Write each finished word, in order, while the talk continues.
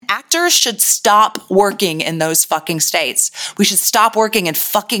actors should stop working in those fucking states. We should stop working in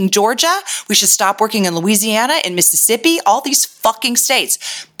fucking Georgia. We should stop working in Louisiana, in Mississippi, all these fucking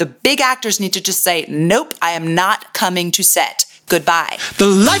states. The big actors need to just say, nope, I am not coming to set. Goodbye. The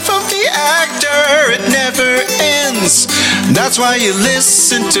life of the actor, it never ends. That's why you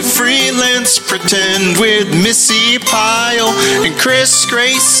listen to Freelance Pretend with Missy Pyle and Chris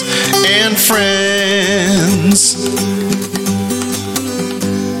Grace and friends.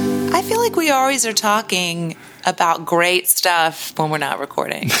 I feel like we always are talking about great stuff when we're not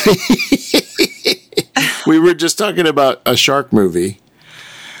recording. We were just talking about a shark movie.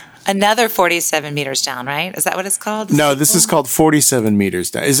 Another 47 meters down, right? Is that what it's called? No, this is called 47 meters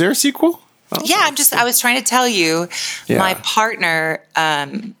down. Is there a sequel? Yeah, I was trying to tell you, my partner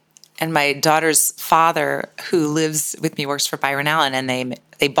and my daughter's father, who lives with me, works for Byron Allen, and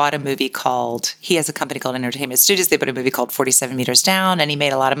they bought a movie called, he has a company called Entertainment Studios. They bought a movie called 47 Meters Down, and he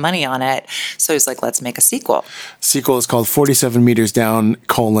made a lot of money on it. So he's like, let's make a sequel. Sequel is called 47 Meters Down,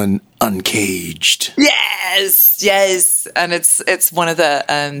 Uncaged. Yes. And it's one of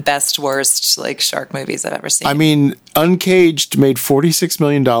the best, worst like shark movies I've ever seen. I mean, Uncaged made $46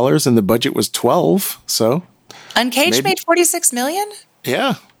 million and the budget was 12. So Uncaged made $46 million?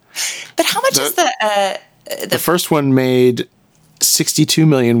 Yeah. But how much is the first one made $62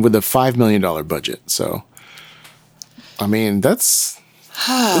 million with a $5 million budget. So, I mean, this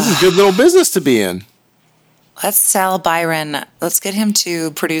is a good little business to be in. Let's tell Byron. Let's get him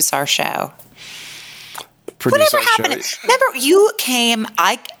to produce our show. Whatever happened? Remember, you came.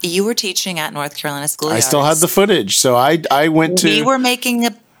 You were teaching at North Carolina School of the Arts. I still had the footage, so I went to. We were making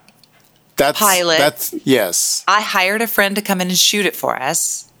a pilot. Yes. I hired a friend to come in and shoot it for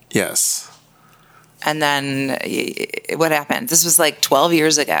us. Yes. And then what happened? This was like 12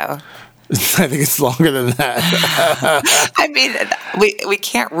 years ago. I think it's longer than that. I mean, we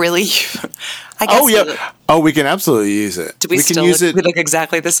can't really. I guess we can absolutely use it. Do we still use it? We look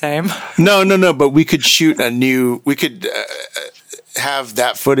exactly the same. No. But we could shoot we could have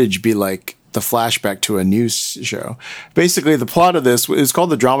that footage be like the flashback to a news show. Basically, the plot of this is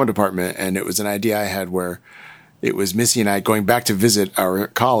called The Drama Department, and it was an idea I had where it was Missy and I going back to visit our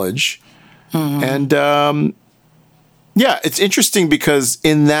college. Mm-hmm. And it's interesting because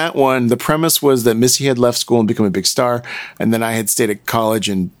in that one, the premise was that Missy had left school and become a big star, and then I had stayed at college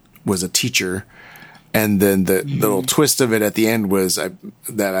and was a teacher. And then the little twist of it at the end was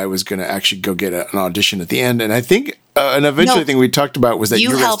that I was going to actually go get an audition at the end. And I think an eventual thing we talked about was that you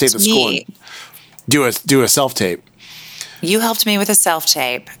were going to stay at the school and do a self-tape. You helped me with a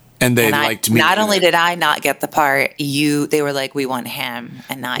self-tape. And they liked me. Not only did I not get the part, they were like, we want him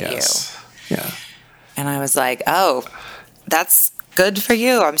and not you. Yeah. And I was like, oh, that's good for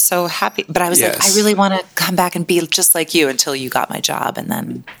you. I'm so happy. But I was like, I really want to come back and be just like you until you got my job. And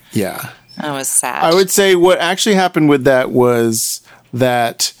then I was sad. I would say what actually happened with that was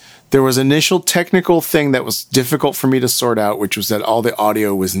that there was an initial technical thing that was difficult for me to sort out, which was that all the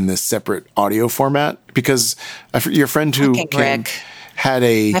audio was in this separate audio format. Because your friend who came had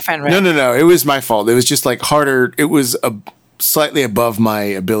my friend Rick. No. It was my fault. It was just like harder. It was slightly above my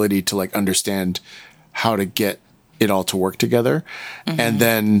ability to like understand how to get it all to work together. Mm-hmm. And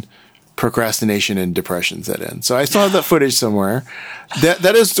then procrastination and depression set in. So I still have that footage somewhere.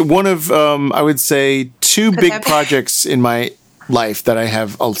 That is one of, I would say, two big projects in my life that I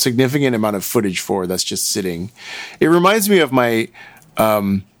have a significant amount of footage for that's just sitting. It reminds me of my,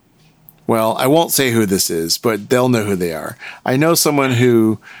 I won't say who this is, but they'll know who they are. I know someone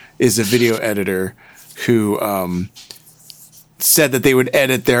who is a video editor who said that they would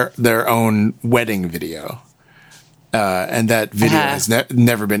edit their own wedding video. And that video has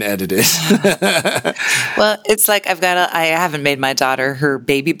never been edited. Well, it's like I haven't made my daughter her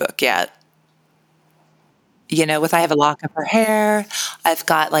baby book yet. You know, I have a lock of her hair. I've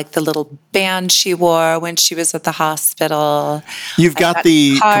got like the little band she wore when she was at the hospital. You've got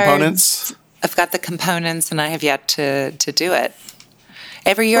the components? I've got the components, and I have yet to do it.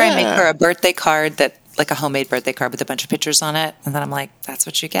 Every year I make her a birthday card like a homemade birthday card with a bunch of pictures on it. And then I'm like, that's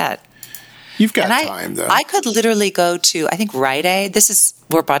what you get. You've got time, though. I could literally go to, I think, Rite Aid.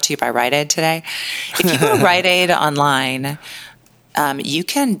 We're brought to you by Rite Aid today. If you go to Rite Aid online, you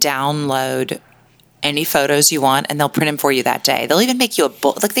can download any photos you want, and they'll print them for you that day. They'll even make you a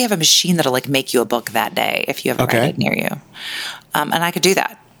book. Like, they have a machine that'll like make you a book that day if you have a Rite Aid near you. And I could do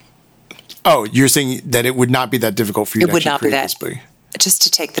that. Oh, you're saying that it would not be that difficult for you to actually create this book? Just to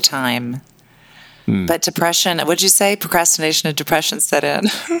take the time. But depression, what'd you say? Procrastination and depression set in.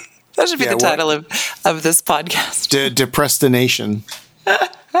 That should be the title of this podcast. Depress-tination.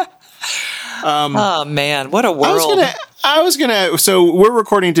 Oh man, what a world! So we're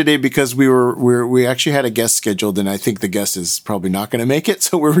recording today because we actually had a guest scheduled, and I think the guest is probably not going to make it.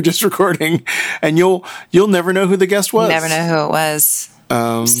 So we were just recording, and you'll never know who the guest was. Never know who it was.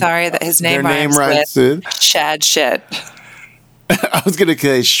 Sorry that his name rhymes with Shad shit. I was going to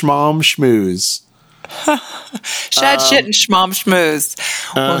say Schmom Schmooze. Shad shit and Schmom Schmooze.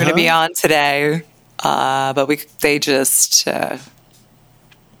 We're going to be on today, but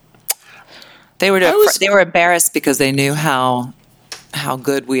they were embarrassed because they knew how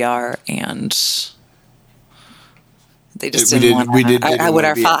good we are, and they just didn't want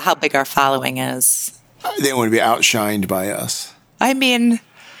how big our following is. They didn't want to be outshined by us. I mean,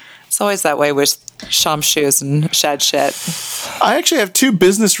 it's always that way with Sham Shoes and Shad Shit. I actually have 2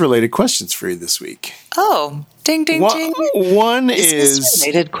 business-related questions for you this week. Oh, ding, ding, ding. One is...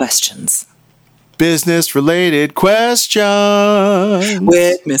 Business-related questions. Business-related questions.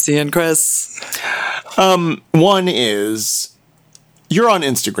 With Missi and Chris. One is, you're on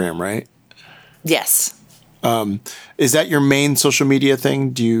Instagram, right? Yes. Is that your main social media thing?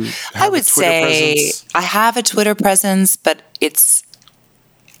 Do you have I would a Twitter say presence? I have a Twitter presence, but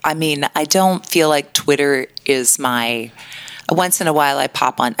I don't feel like Twitter is my... Once in a while I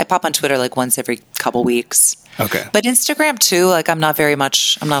pop on Twitter like once every couple weeks. Okay. But Instagram too, like I'm not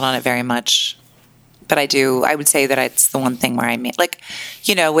on it very much. But I would say that it's the one thing where I made, like,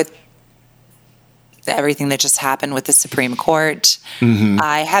 with everything that just happened with the Supreme Court,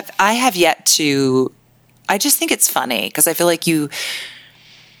 I have yet to, I just think it's funny because I feel like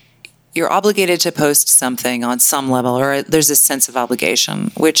you're obligated to post something on some level, or there's this sense of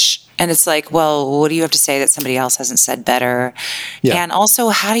obligation, and it's like, well, what do you have to say that somebody else hasn't said better? Yeah. And also,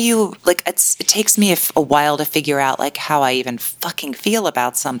 how do you, like, it takes me a while to figure out, like, how I even fucking feel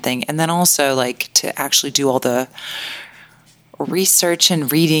about something. And then also, like, to actually do all the research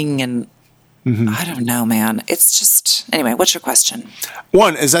and reading and I don't know, man. It's just, anyway, what's your question?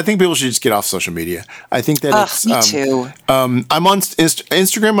 One is, I think people should just get off social media. I think that it's... Me too. I'm on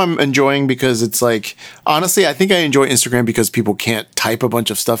Instagram. I'm enjoying because it's like, honestly, I think I enjoy Instagram because people can't type a bunch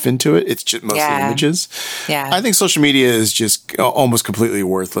of stuff into it. It's just mostly images. Yeah. I think social media is just almost completely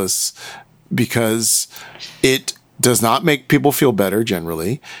worthless because it does not make people feel better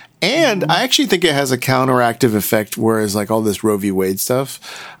generally. And I actually think it has a counteractive effect, whereas like all this Roe v. Wade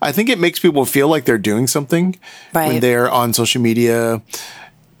stuff, I think it makes people feel like they're doing something when they're on social media,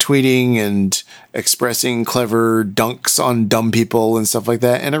 tweeting and expressing clever dunks on dumb people and stuff like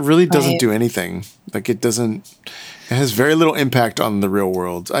that. And it really doesn't do anything. Like it has very little impact on the real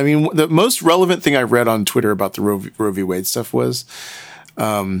world. I mean, the most relevant thing I read on Twitter about the Roe v. Wade stuff was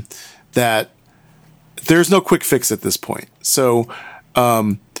that there's no quick fix at this point. So,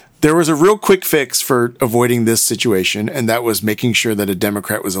 there was a real quick fix for avoiding this situation, and that was making sure that a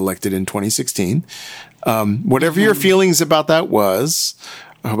Democrat was elected in 2016. Whatever your feelings about that was,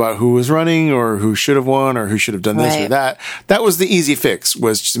 about who was running or who should have won or who should have done this or that, that was the easy fix,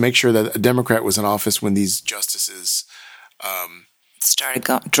 was just to make sure that a Democrat was in office when these justices started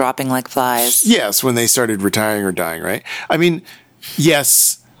dropping like flies. Yes, when they started retiring or dying, right? I mean,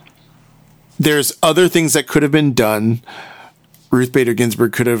 yes, there's other things that could have been done. Ruth Bader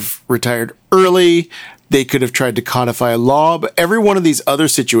Ginsburg could have retired early. They could have tried to codify a law, but every one of these other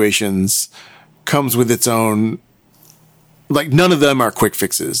situations comes with its own, like none of them are quick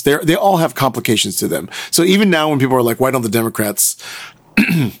fixes. They all have complications to them. So even now when people are like, why don't the Democrats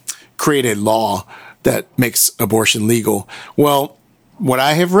create a law that makes abortion legal? Well, what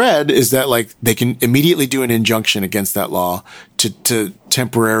I have read is that like they can immediately do an injunction against that law to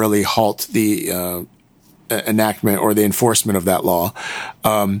temporarily halt the, enactment or the enforcement of that law,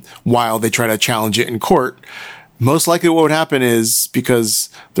 while they try to challenge it in court. Most likely what would happen is, because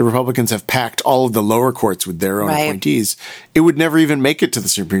the Republicans have packed all of the lower courts with their own appointees, it would never even make it to the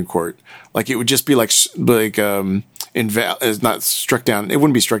Supreme Court. Like it would just be it's not struck down. It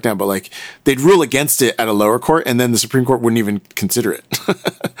wouldn't be struck down, but like they'd rule against it at a lower court, and then the Supreme Court wouldn't even consider it.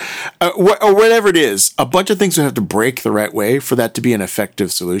 Or whatever it is, a bunch of things would have to break the right way for that to be an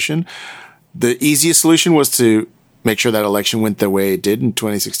effective solution. The easiest solution was to make sure that election went the way it did in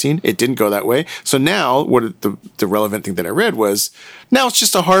 2016. It didn't go that way. So now what the relevant thing that I read was, now it's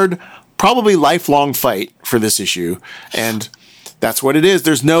just a hard, probably lifelong fight for this issue. And that's what it is.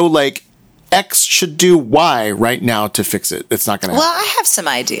 There's no like X should do Y right now to fix it. It's not going to happen. Well, I have some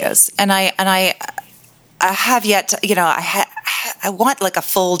ideas, and I have yet to, I want like a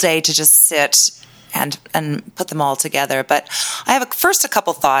full day to just sit and put them all together. But I have a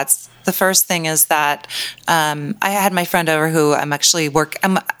couple thoughts. The first thing is that I had my friend over who I'm actually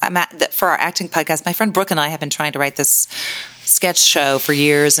I'm at for our acting podcast. My friend Brooke and I have been trying to write this sketch show for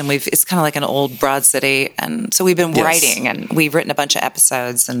years, and it's kind of like an old Broad City, and so we've been writing, and we've written a bunch of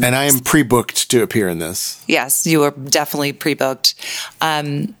episodes. And I am pre-booked to appear in this. Yes, you are definitely pre-booked.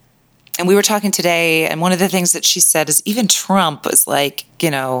 And we were talking today, and one of the things that she said is even Trump was like,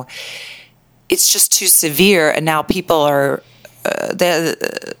 it's just too severe, and now people are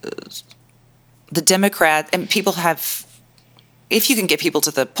the Democrat, and people have, if you can get people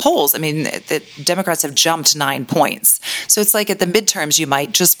to the polls, I mean, the Democrats have jumped 9 points. So it's like at the midterms, you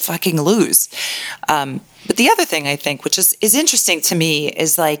might just fucking lose. But the other thing I think, which is interesting to me,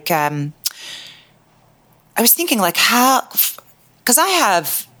 is like, I was thinking like how, because I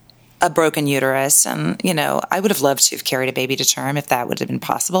have a broken uterus, and, I would have loved to have carried a baby to term if that would have been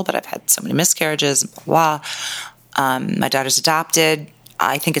possible, but I've had so many miscarriages, blah, blah. My daughter's adopted.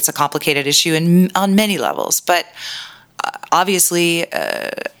 I think it's a complicated issue on many levels, but obviously,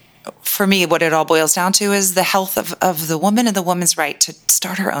 for me, what it all boils down to is the health of the woman and the woman's right to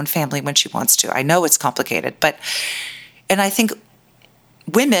start her own family when she wants to. I know it's complicated, and I think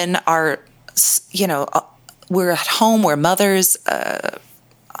women are, we're at home, we're mothers,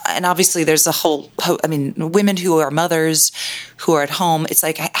 and obviously there's a whole, women who are mothers who are at home, it's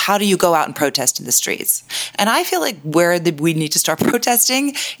like, how do you go out and protest in the streets? And I feel like where we need to start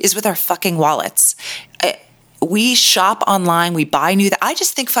protesting is with our fucking wallets. We shop online, we buy I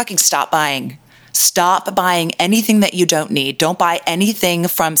just think fucking stop buying. Stop buying anything that you don't need. Don't buy anything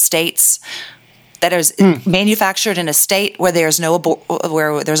from states that is manufactured in a state where there's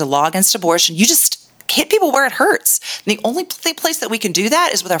where there's a law against abortion. You just hit people where it hurts. The only place that we can do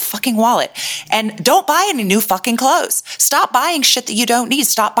that is with our fucking wallet. And don't buy any new fucking clothes. Stop buying shit that you don't need.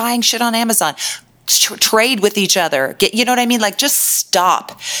 Stop buying shit on Amazon. Trade with each other. You know what I mean? Like, just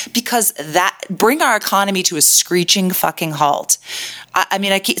stop, because bring our economy to a screeching fucking halt.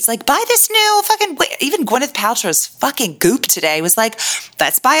 It's like, buy this new fucking, even Gwyneth Paltrow's fucking goop today was like,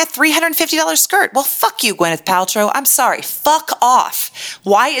 let's buy a $350 skirt. Well, fuck you, Gwyneth Paltrow. I'm sorry. Fuck off.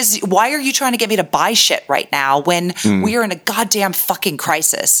 Why are you trying to get me to buy shit right now when we are in a goddamn fucking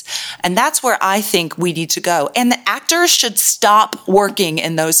crisis? And that's where I think we need to go. And the actors should stop working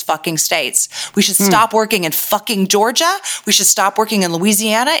in those fucking states. We should stop working in fucking Georgia. We should stop working in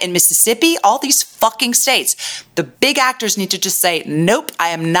Louisiana, in Mississippi, all these fucking states. The big actors need to just say, nope, I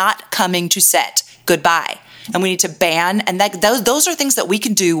am not coming to set. Goodbye. And we need to ban. And those are things that we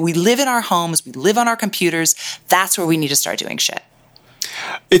can do. We live in our homes. We live on our computers. That's where we need to start doing shit.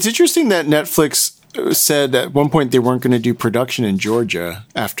 It's interesting that Netflix said at one point they weren't going to do production in Georgia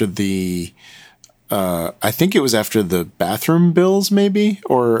after the... I think it was after the bathroom bills, maybe,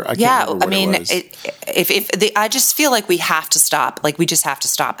 or I can't remember what it was. I just feel like we have to stop. Like, we just have to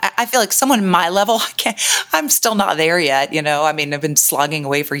stop. I feel like someone my level, I'm still not there yet. I've been slogging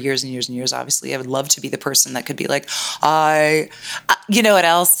away for years and years and years. Obviously, I would love to be the person that could be like, you know what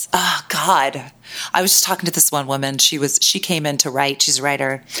else? Oh God. I was just talking to this one woman. She came in to write. She's a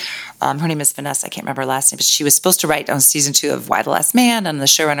writer. Her name is Vanessa. I can't remember her last name, but she was supposed to write on season 2 of Why the Last Man, and the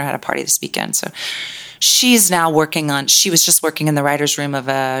showrunner had a party this weekend. So she's now she was just working in the writer's room of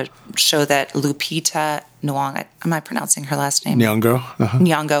a show that Lupita Nyong'o, am I pronouncing her last name? Nyong'o.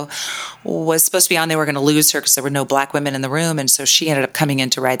 Nyong'o was supposed to be on. They were going to lose her because there were no black women in the room, and so she ended up coming in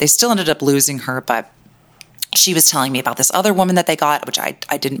to write. They still ended up losing her, but she was telling me about this other woman that they got, which I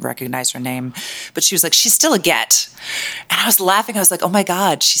didn't recognize her name, but she was like, she's still a get. And I was laughing. I was like, oh my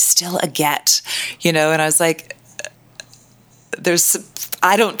God, she's still a get, and I was like,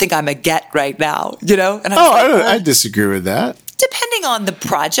 I don't think I'm a get right now, And I disagree with that. Depending on the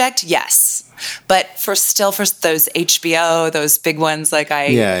project, yes. But for those HBO, those big ones, like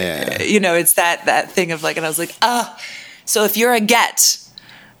it's that thing of like, and I was like, so if you're a get,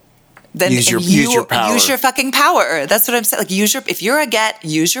 then use your power. Use your fucking power. That's what I'm saying. Like, if you're a get,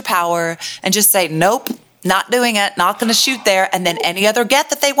 use your power and just say, nope, not doing it, not going to shoot there. And then any other get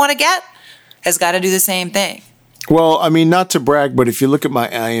that they want to get has got to do the same thing. Well, not to brag, but if you look at my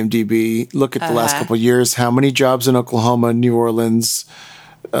IMDb, look at the last couple of years, how many jobs in Oklahoma, New Orleans,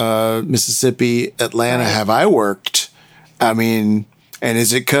 Mississippi, Atlanta have I worked? And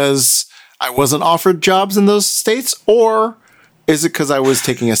is it because I wasn't offered jobs in those states, or is it because I was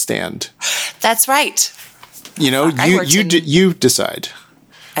taking a stand? That's right. You decide.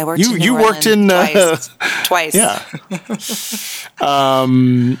 I worked in New Orleans twice. Yeah.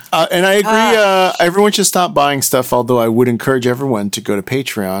 And I agree. Everyone should stop buying stuff, although I would encourage everyone to go to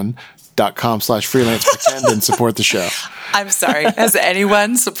patreon.com/freelance-pretend and support the show. I'm sorry. Has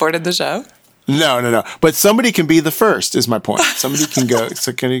anyone supported the show? No. But somebody can be the first, is my point. Somebody can go.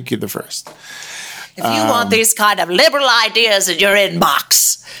 So can you be the first? If you want these kind of liberal ideas in your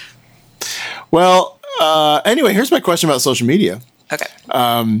inbox. Well, Anyway, here's my question about social media. Okay.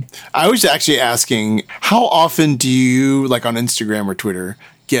 I was actually asking, how often do you, like on Instagram or Twitter,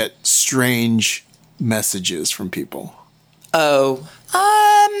 get strange messages from people? Oh,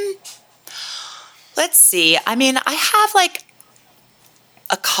 let's see. I mean, I have like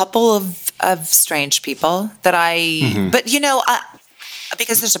a couple of strange people that but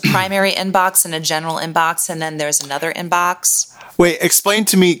because there's a primary inbox and a general inbox, and then there's another inbox. Wait, explain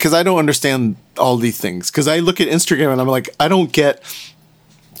to me, because I don't understand all these things. Because I look at Instagram and I'm like, I don't get,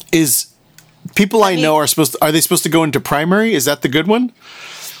 is people I know are they supposed to go into primary? Is that the good one?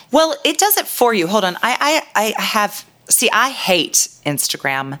 Well, it does it for you. Hold on. I hate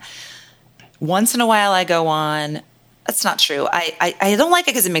Instagram. Once in a while I go on. That's not true. I don't like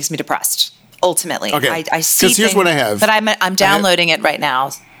it because it makes me depressed, ultimately. Okay. I see things, here's what I have. But I'm downloading it right now.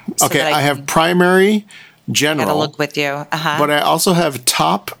 So okay, I have primary, general. Gotta look with you. Uh-huh. But I also have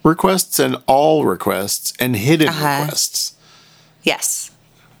top requests and all requests and hidden requests. Yes.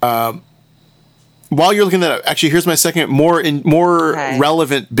 While you're looking that up, actually, here's my second, more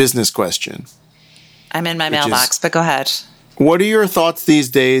relevant business question. I'm in my mailbox, but go ahead. What are your thoughts these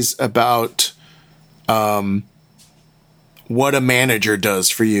days about what a manager does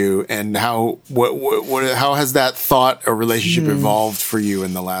for you, and how has that thought or relationship evolved for you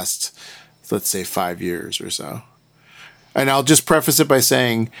in the last, let's say, 5 years or so? And I'll just preface it by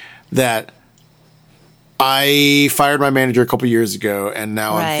saying that I fired my manager a couple years ago, and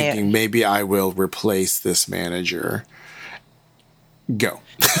now I'm thinking maybe I will replace this manager. Go.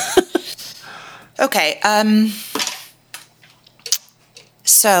 Okay.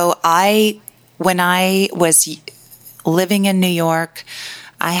 So when I was living in New York,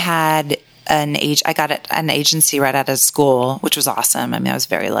 I had I got an agency right out of school, which was awesome. I mean, I was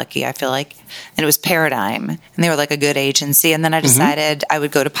very lucky, I feel like. And it was Paradigm, and they were like a good agency. And then I decided I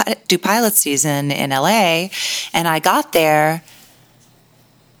would go to do pilot season in LA. And I got there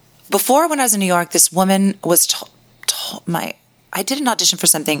before, when I was in New York, this woman was I did an audition for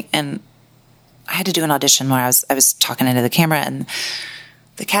something, and I had to do an audition where I was talking into the camera, and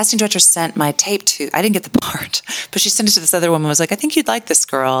the casting director sent my tape I didn't get the part, but she sent it to this other woman, was like, I think you'd like this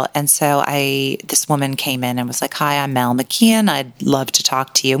girl. And so this woman came in and was like, hi, I'm Mel McKeon. I'd love to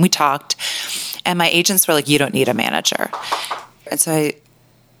talk to you. And we talked, and my agents were like, you don't need a manager. And so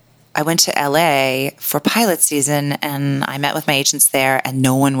I went to LA for pilot season, and I met with my agents there, and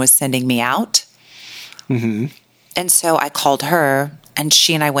no one was sending me out. Mm-hmm. And so I called her, and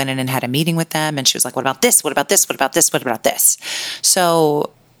she and I went in and had a meeting with them. And she was like, what about this? What about this? What about this? What about this?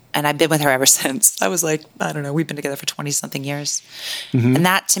 So, and I've been with her ever since. I was like, I don't know. We've been together for 20-something years. Mm-hmm. And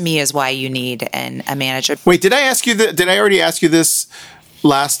that, to me, is why you need a manager. Wait, did I ask you did I already ask you this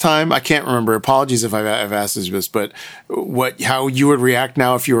last time? I can't remember. Apologies if I've asked this, but how you would react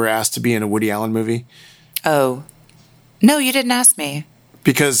now if you were asked to be in a Woody Allen movie? Oh. No, you didn't ask me.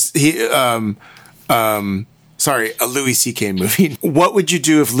 Because a Louis C.K. movie. What would you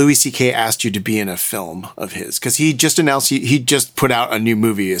do if Louis C.K. asked you to be in a film of his? Because he just announced he just put out a new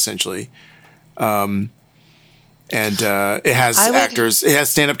movie, essentially. And it has actors, it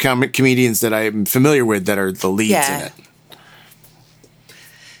has stand-up comedians that I'm familiar with that are the leads in it.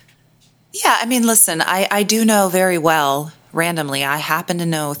 Yeah, I mean, listen, I do know very well, randomly, I happen to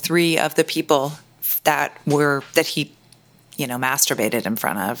know 3 of the people that he masturbated in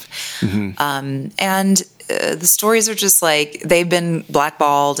front of. Mm-hmm. And the stories are just like, they've been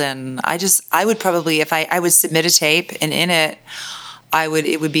blackballed, and I would probably, if I would submit a tape, and in it,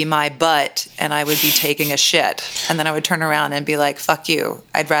 it would be my butt, and I would be taking a shit, and then I would turn around and be like, fuck you.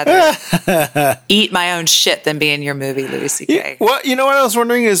 I'd rather eat my own shit than be in your movie, Louis C.K. Yeah, well, you know what I was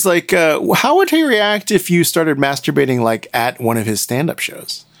wondering is, like, how would he react if you started masturbating, like, at one of his stand-up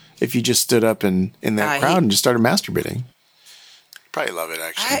shows? If you just stood up in that crowd and just started masturbating? Probably love it,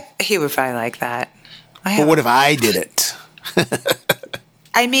 actually. He would probably like that. But what if I did it?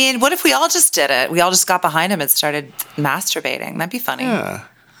 I mean, what if we all just did it? We all just got behind him and started masturbating. That'd be funny. Yeah,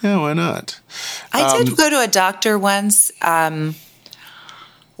 why not? I did go to a doctor once when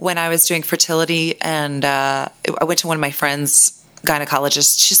I was doing fertility, and I went to one of my friends,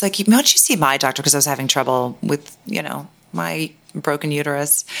 gynecologist. She's like, why don't you see my doctor? Because I was having trouble with, my broken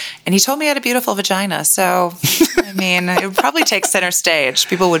uterus. And he told me I had a beautiful vagina. So, I mean, it would probably take center stage.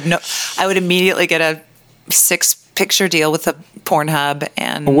 People would know. I would immediately get a 6-picture deal with a Pornhub.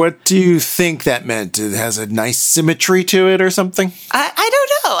 And what do you think that meant? It has a nice symmetry to it or something? I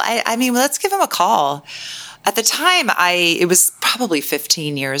don't know. I mean, let's give him a call. At the time, it was probably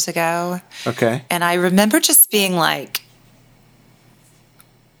 15 years ago. Okay. And I remember just being like,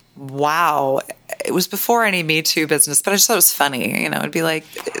 wow. It was before any Me Too business, but I just thought it was funny. It'd be like,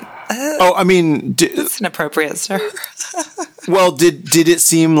 Oh, I mean, It's inappropriate, sir. well, did it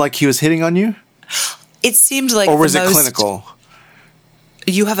seem like he was hitting on you? It seemed like, or was it clinical?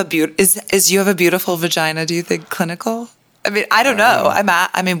 You have you have a beautiful vagina? Do you think clinical? I mean, I don't know.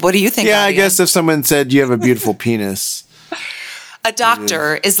 I mean, what do you think? Yeah, I audience? guess if someone said you have a beautiful penis, a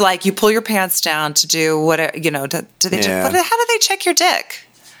doctor is like, you pull your pants down to do what? You know, do they? Yeah. How do they check your dick?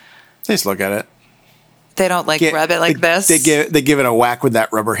 they just look at it. They don't rub it like this. They give it a whack with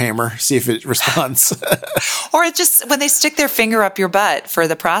that rubber hammer, see if it responds. Or it just when they stick their finger up your butt for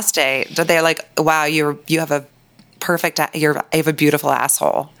the prostate, they're like, "Wow, you have a you have a beautiful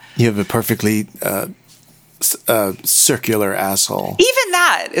asshole." You have a perfectly circular asshole. Even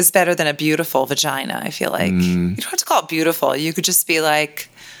that is better than a beautiful vagina. I feel like you don't have to call it beautiful. You could just be like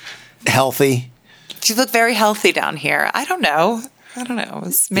Healthy. you look very healthy down here. I don't know.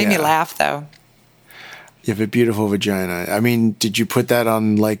 It made me laugh though. You have a beautiful vagina. I mean, did you put that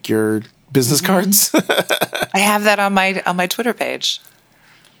on like your business cards? I have that on my Twitter page.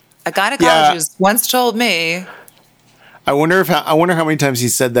 A gynecologist once told me. I wonder how many times he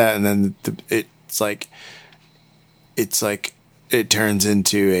said that, and then it's like it turns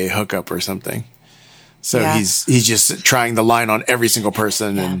into a hookup or something. So he's just trying the line on every single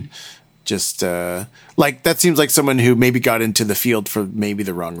person, and just like that seems like someone who maybe got into the field for maybe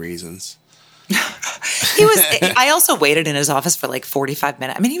the wrong reasons. I also waited in his office for like 45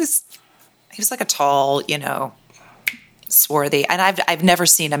 minutes. I mean, he was like a tall, swarthy, and I've never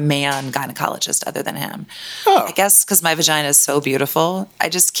seen a man gynecologist other than him. Oh. I guess because my vagina is so beautiful, I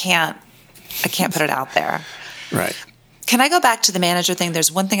can't put it out there. Right. Can I go back to the manager thing? There's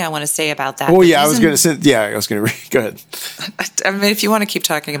one thing I want to say about that. Oh yeah, I was going to say. Yeah, I was going to. Go ahead. I mean, if you want to keep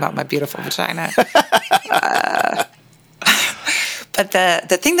talking about my beautiful vagina. But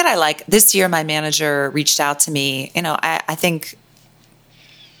the thing that I like this year, my manager reached out to me. I think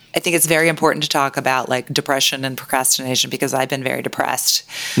it's very important to talk about like depression and procrastination because I've been very depressed.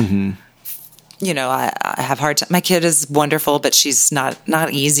 Mm-hmm. I have hard time. My kid is wonderful, but she's not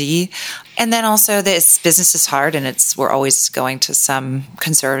easy. And then also this business is hard, and we're always going to some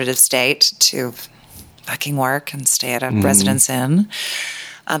conservative state to fucking work and stay at a residence inn.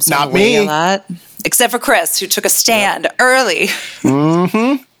 So not me. A lot. Except for Chris, who took a stand early.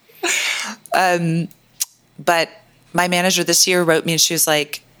 Mm-hmm. But my manager this year wrote me, and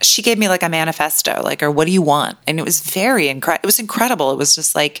she gave me like a manifesto, like, or what do you want? And it was it was incredible. It was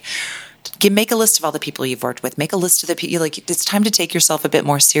just like, make a list of all the people you've worked with. Make a list of the people. Like, it's time to take yourself a bit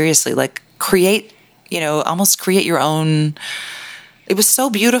more seriously. Like, almost create your own. It was so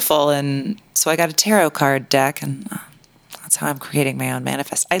beautiful, and so I got a tarot card deck, and that's how I'm creating my own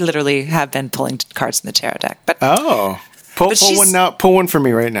manifest. I literally have been pulling cards from the tarot deck. But pull one now. Pull one for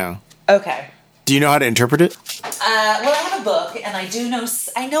me right now. Okay. Do you know how to interpret it? Well, I have a book, and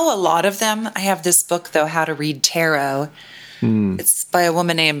I know a lot of them. I have this book though, How to Read Tarot. It's by a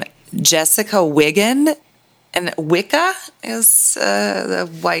woman named Jessica Wiggin, and Wicca is the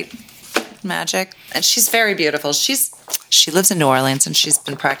white magic, and she's very beautiful. She lives in New Orleans, and she's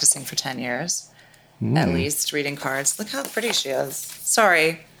been practicing for 10 years. At least, reading cards. Look how pretty she is.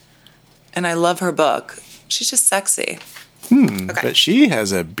 Sorry. And I love her book. She's just sexy. Okay. But she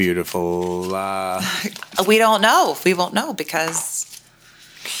has a beautiful... We don't know. We won't know because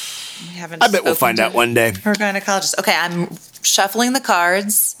we haven't... I bet we'll find out one day. Her gynecologist. Okay, I'm shuffling the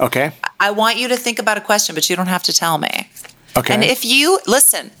cards. Okay. I want you to think about a question, but you don't have to tell me. Okay. And if you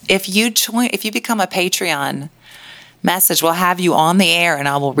become a Patreon... message, we'll have you on the air and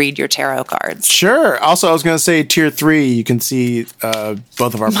I will read your tarot cards. Sure. Also, I was going to say tier 3, you can see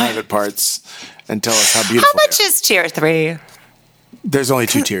both of our private parts and tell us how beautiful How much is tier 3? There's only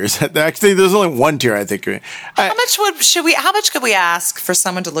 2 tiers. Actually, there's only 1 tier, I think. How much could we ask for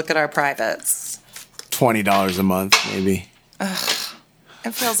someone to look at our privates? $20 a month, maybe. Ugh,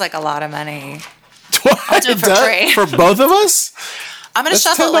 it feels like a lot of money. I'll do it for free. For both of us? I'm going to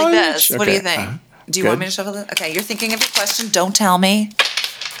shuffle it like this. Okay. What do you think? Do you Good. want me to shuffle it? Okay, you're thinking of your question. Don't tell me.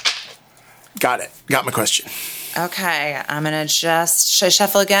 Got it. Got my question. Okay, I'm going to should I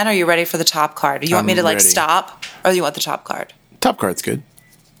shuffle again? Or are you ready for the top card? Do you want me to stop? Or do you want the top card? Top card's good.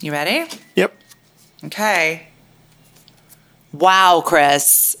 You ready? Yep. Okay. Wow,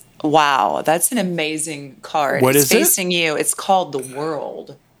 Chris. Wow, that's an amazing card. What is it? It's facing you. It's called The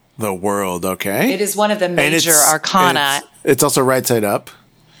World. The World, okay. It is one of the major arcana. It's also right side up.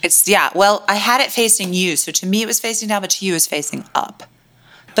 Well, I had it facing you, so to me it was facing down, but to you it was facing up.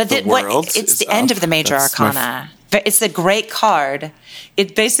 But it's the end of the major arcana. It's the great card.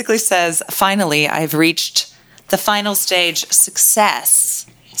 It basically says, finally, I've reached the final stage, success.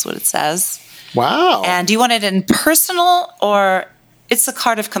 That's what it says. Wow. And do you want it in personal or It's the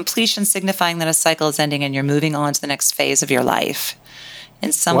card of completion, signifying that a cycle is ending and you're moving on to the next phase of your life.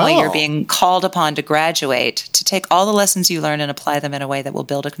 In some way, you're being called upon to graduate, to take all the lessons you learn and apply them in a way that will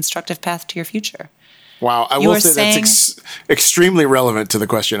build a constructive path to your future. Wow. I will say that's extremely relevant to the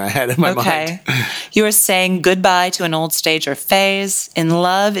question I had in my mind. You are saying goodbye to an old stage or phase. In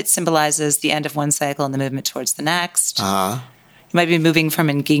love, it symbolizes the end of one cycle and the movement towards the next. You might be moving from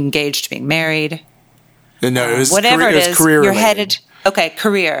engaged to being married. No, it was whatever career, it is, career you're related. headed. Okay,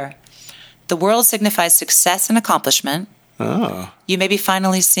 career. The world signifies success and accomplishment. Oh. You may be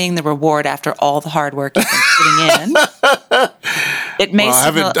finally seeing the reward after all the hard work you've been putting in. It may I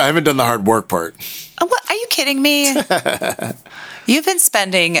haven't done the hard work part. Oh, what? Are you kidding me? You've been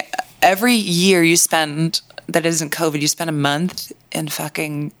spending every year you spend that isn't COVID. You spend a month in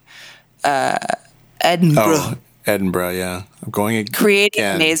fucking Edinburgh. Oh, Edinburgh, yeah. I'm going again. Creating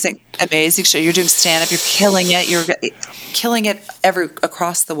amazing show. You're doing stand up. You're killing it. You're killing it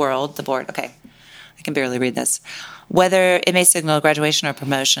across the world. The board. Okay, I can barely read this. Whether it may signal graduation or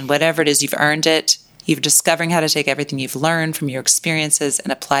promotion, whatever it is, you've earned it. You're discovering how to take everything you've learned from your experiences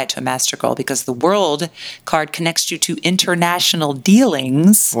and apply it to a master goal, because the world card connects you to international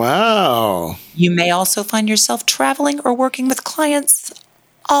dealings. Wow. You may also find yourself traveling or working with clients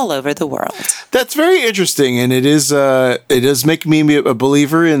all over the world. That's very interesting, and it does make me a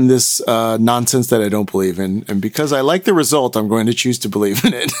believer in this nonsense that I don't believe in. And because I like the result, I'm going to choose to believe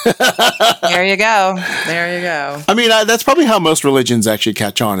in it. There you go. There you go. I mean, that's probably how most religions actually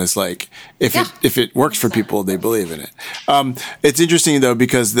catch on. Is like if it works for people, they believe in it. It's interesting though,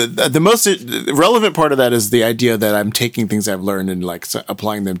 because the most relevant part of that is the idea that I'm taking things I've learned and like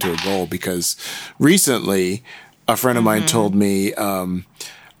applying them to a goal. Because recently, a friend of mine told me,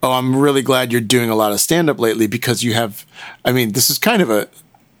 I'm really glad you're doing a lot of stand-up lately because you have, I mean, this is kind of a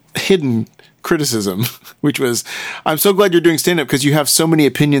hidden criticism, which was, I'm so glad you're doing stand-up because you have so many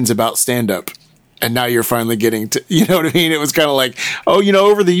opinions about stand-up. And now you're finally getting to, you know what I mean? It was kind of like,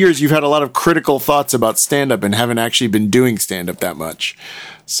 over the years, you've had a lot of critical thoughts about stand-up and haven't actually been doing stand-up that much.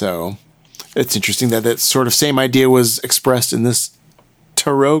 So it's interesting that sort of same idea was expressed in this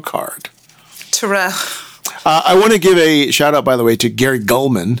tarot card. Tarot. I want to give a shout out, by the way, to Gary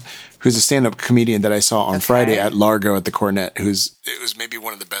Gulman, who's a stand-up comedian that I saw on Friday at Largo at the Cornet. It was maybe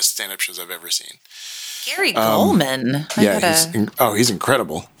one of the best stand-up shows I've ever seen. Gary Gulman. He's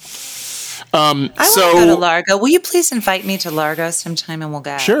incredible. I want to go to Largo. Will you please invite me to Largo sometime and we'll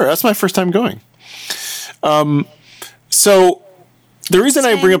go? Sure, that's my first time going. So the reason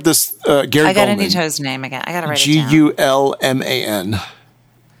I bring up this Gary Gulman, I got to need his name again. I got to write it down. Gulman.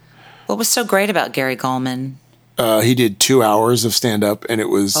 What was so great about Gary Gulman? He did 2 hours of stand-up, and it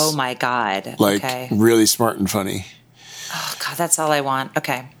was oh my god, really smart and funny. Oh god, that's all I want.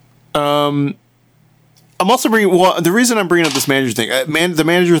 Okay. I'm also bringing. Well, the reason I'm bringing up this manager thing, the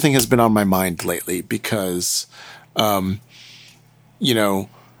manager thing has been on my mind lately because, I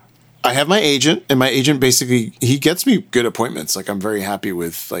have my agent, and my agent basically he gets me good appointments. Like I'm very happy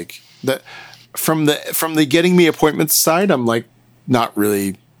with like that from the getting me appointments side. I'm like not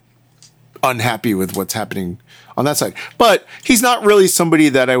really unhappy with what's happening on that side, but he's not really somebody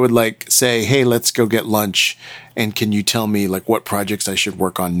that I would like say, hey, let's go get lunch and can you tell me like what projects I should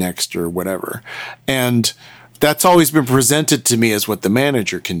work on next or whatever. And that's always been presented to me as what the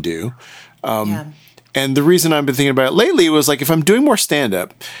manager can do. And the reason I've been thinking about it lately was like, if I'm doing more stand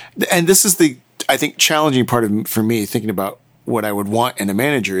up, and this is the, I think, challenging part for me thinking about what I would want in a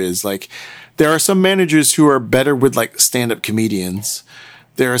manager is like, there are some managers who are better with like stand up comedians.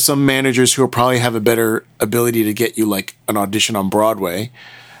 There are some managers who will probably have a better ability to get you like an audition on Broadway.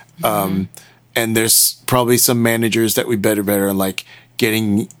 And there's probably some managers that we better in like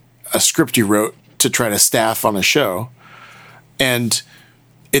getting a script you wrote to try to staff on a show. And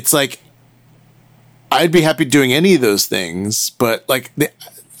it's like, I'd be happy doing any of those things, but like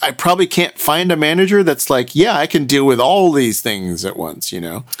I probably can't find a manager that's like, yeah, I can deal with all these things at once,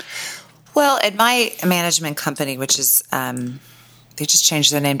 Well, at my management company, which is, they just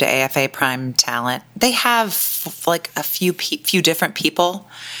changed their name to AFA Prime Talent. They have like a few different people.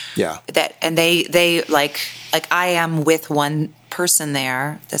 Yeah. And they like I am with one person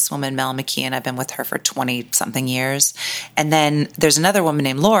there, this woman, Mel McKeon. I've been with her for 20 something years. And then there's another woman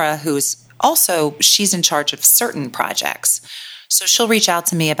named Laura who's also, she's in charge of certain projects. So she'll reach out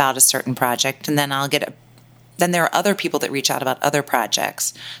to me about a certain project and then then there are other people that reach out about other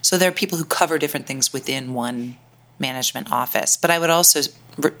projects. So there are people who cover different things within one management office. But I would also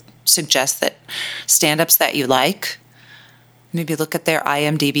suggest that stand-ups that you like, maybe look at their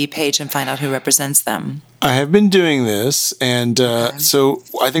IMDb page and find out who represents them. I have been doing this. And so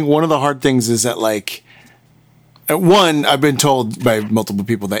I think one of the hard things is that like, One, I've been told by multiple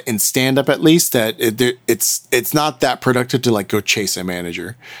people that in stand-up, at least, that it's not that productive to like go chase a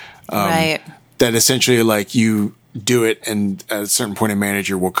manager. Right. That essentially like you do it, and at a certain point, a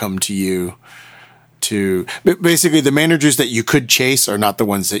manager will come to you. But basically, the managers that you could chase are not the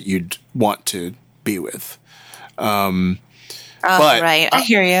ones that you'd want to be with. But right. I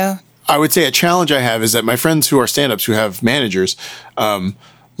hear you. I would say a challenge I have is that my friends who are stand-ups who have managers,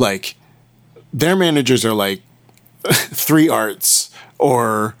 like their managers are like 3 Arts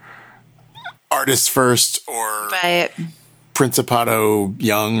or Artists First or Right. Principato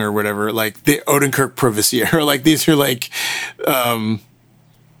Young or whatever, like the Odenkirk Provincier. Like these are like, I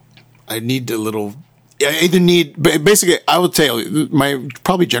need a little. I either need, basically, I would say my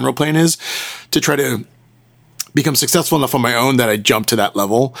probably general plan is to try to become successful enough on my own that I jump to that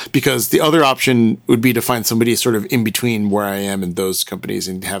level, because the other option would be to find somebody sort of in between where I am and those companies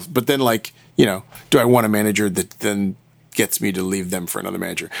and have, but then like, you know, do I want a manager that then gets me to leave them for another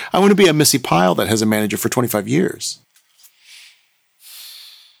manager? I want to be a Missi Pyle that has a manager for 25 years.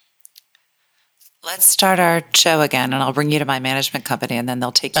 Let's start our show again, and I'll bring you to my management company, and then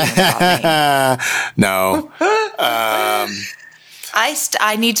they'll take you without me. No.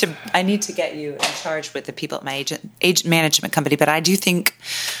 I need to get you in charge with the people at my agent management company. But I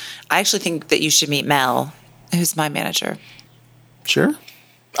actually think that you should meet Mel, who's my manager. Sure.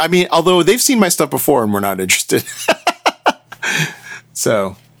 I mean, although they've seen my stuff before and we're not interested.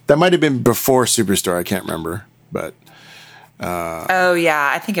 So that might have been before Superstore. I can't remember, but. Oh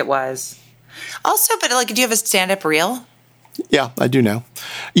yeah, I think it was. Also, but like, do you have a stand-up reel? Yeah, I do now.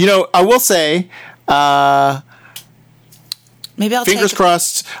 You know, I will say, maybe I'll fingers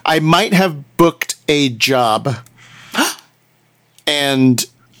crossed, I might have booked a job. And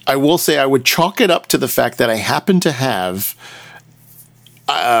I will say I would chalk it up to the fact that I happen to have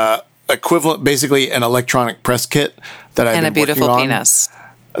equivalent, basically an electronic press kit that I've been and a beautiful working on. penis.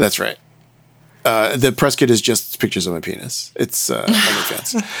 That's right. The press kit is just pictures of my penis. It's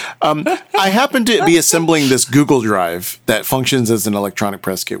OnlyFans. I happen to be assembling this Google Drive that functions as an electronic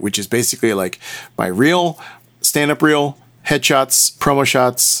press kit, which is basically like my reel, stand-up reel, headshots, promo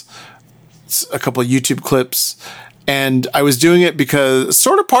shots, a couple of YouTube clips. And I was doing it because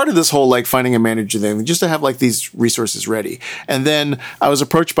sort of part of this whole like finding a manager thing, just to have like these resources ready. And then I was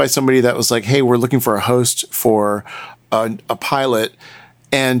approached by somebody that was like, hey, we're looking for a host for a pilot.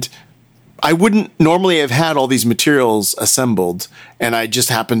 And I wouldn't normally have had all these materials assembled, and I just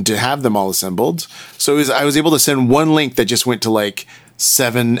happened to have them all assembled. So I was able to send one link that just went to like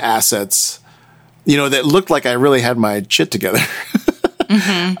 7 assets, you know, that looked like I really had my shit together.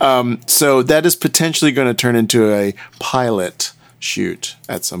 Mm-hmm. So that is potentially going to turn into a pilot shoot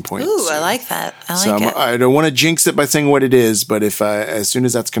at some point. Ooh, soon. I like that. I like it. I don't want to jinx it by saying what it is, but as soon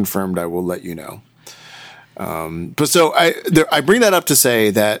as that's confirmed, I will let you know. But so I bring that up to say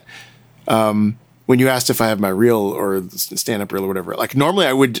that, when you asked if I have my reel or stand-up reel or whatever, like normally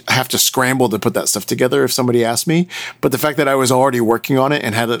I would have to scramble to put that stuff together if somebody asked me. But the fact that I was already working on it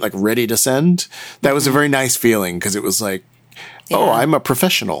and had it like ready to send, that was a very nice feeling, because it was like, oh, I'm a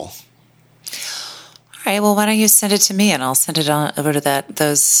professional. All right. Well, why don't you send it to me and I'll send it on over to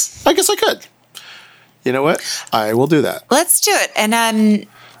those. I guess I could. You know what? I will do that. Let's do it. And I'm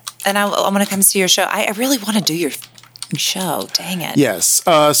going to come see your show. I really want to do your show. Dang it. Yes.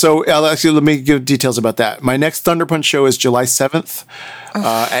 So actually, let me give details about that. My next Thunder Punch show is July 7th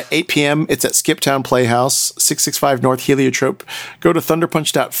at 8 p.m. It's at Skiptown Playhouse, 665 North Heliotrope. Go to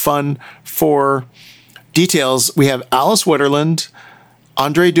thunderpunch.fun for details. We have Alice Wetterland,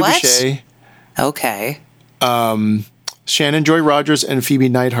 Andre Dubuchet. Okay. Shannon Joy Rogers and Phoebe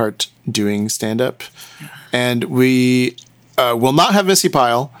Neidhart doing stand-up. And we will not have Missi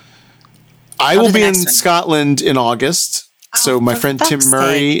Pyle. I will be in Scotland in August. So my friend Tim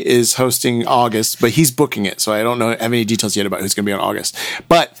Murray is hosting August, but he's booking it. So I don't have any details yet about who's going to be on August.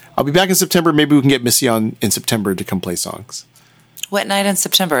 But I'll be back in September. Maybe we can get Missi on in September to come play songs. What night in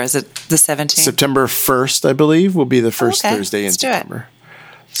September? Is it the 17th? September 1st, I believe, will be the first Thursday in September.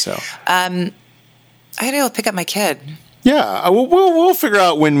 So I got to go pick up my kid. Yeah, we'll figure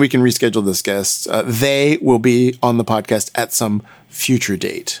out when we can reschedule this guest. They will be on the podcast at some future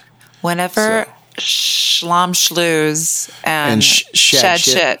date. Whenever Schlom Schlews and Shed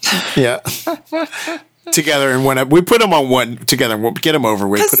Shit. Yeah. Together, and when we put them on one together, we'll get them over.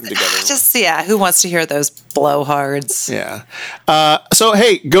 We put them together. Just who wants to hear those blowhards? Yeah. So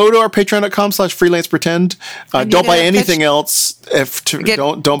hey, go to our patreon.com/freelance pretend. Don't buy anything else.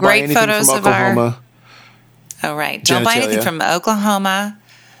 Don't buy anything from Oklahoma. Oh right, don't buy anything from Oklahoma,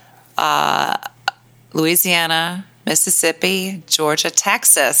 Louisiana, Mississippi, Georgia,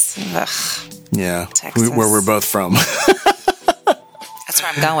 Texas. Ugh. Yeah, Texas. where we're both from. That's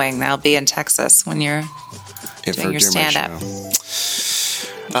where I'm going. I'll be in Texas when you're doing your stand-up.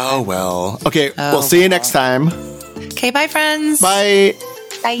 Oh, well. Okay, we'll see you next time. Okay, bye, friends. Bye.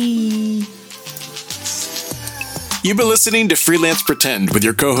 Bye. You've been listening to Freelance Pretend with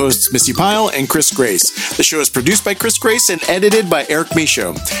your co-hosts Missi Pyle and Chris Grace. The show is produced by Chris Grace and edited by Eric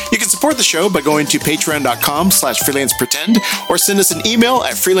Michaud. You can support the show by going to patreon.com/freelancepretend or send us an email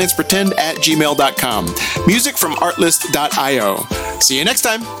at freelancepretend@gmail.com. Music from artlist.io. See you next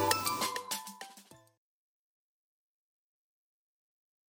time.